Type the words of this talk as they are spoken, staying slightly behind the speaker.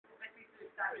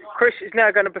Chris is now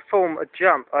going to perform a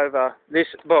jump over this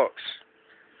box.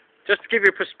 Just to give you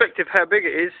a perspective how big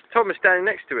it is, Tom is standing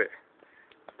next to it.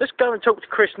 Let's go and talk to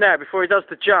Chris now before he does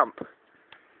the jump. I'm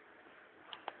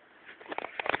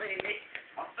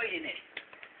feeling it.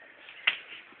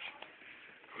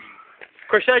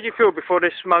 Chris, how do you feel before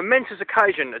this momentous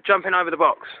occasion of jumping over the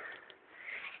box?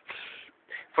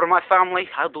 For my family,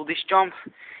 I'll do this jump.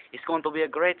 It's going to be a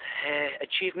great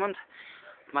achievement.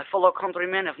 My fellow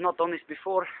countrymen have not done this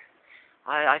before.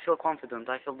 I feel confident.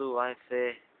 I've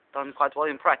done quite well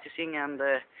in practicing, and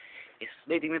it's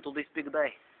leading me to this big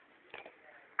day.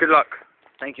 Good luck.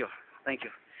 Thank you. Thank you.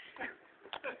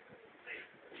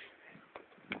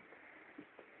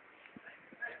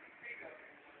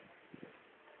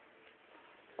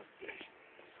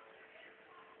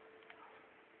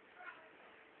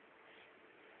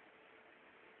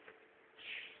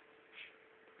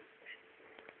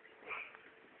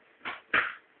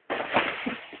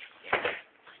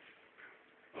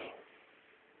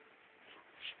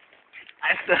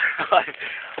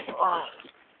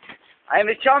 I am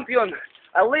the champion.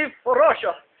 I live for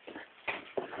Russia.